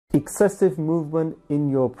Excessive movement in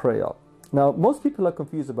your prayer. Now, most people are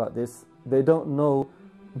confused about this. They don't know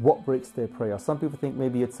what breaks their prayer. Some people think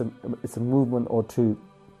maybe it's a movement or two,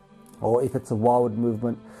 or if it's a wild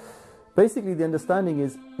movement. Basically, the understanding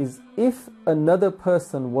is if another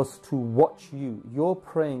person was to watch you, you're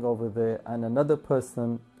praying over there, and another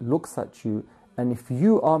person looks at you, and if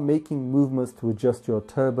you are making movements to adjust your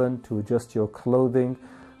turban, to adjust your clothing,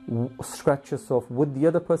 scratch yourself, would the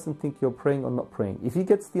other person think you're praying or not praying? If he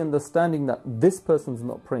gets the understanding that this person's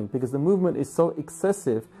not praying because the movement is so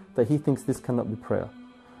excessive that he thinks this cannot be prayer,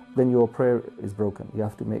 then your prayer is broken. You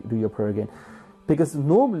have to do your prayer again. Because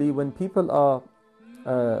normally when people are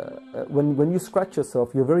when you scratch yourself,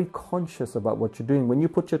 you're very conscious about what you're doing. When you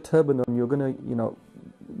put your turban on, you're going to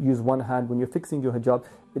use one hand. When you're fixing your hijab,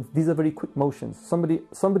 these are very quick motions.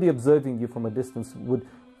 Somebody observing you from a distance would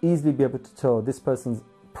easily be able to tell this person's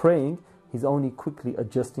praying. He's only quickly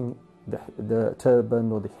adjusting the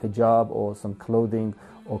turban or the hijab or some clothing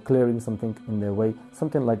or clearing something in their way,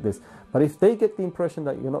 something like this. But if they get the impression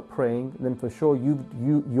that you're not praying, then for sure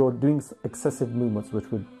you're doing excessive movements which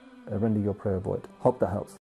would render your prayer void. Hope that helps.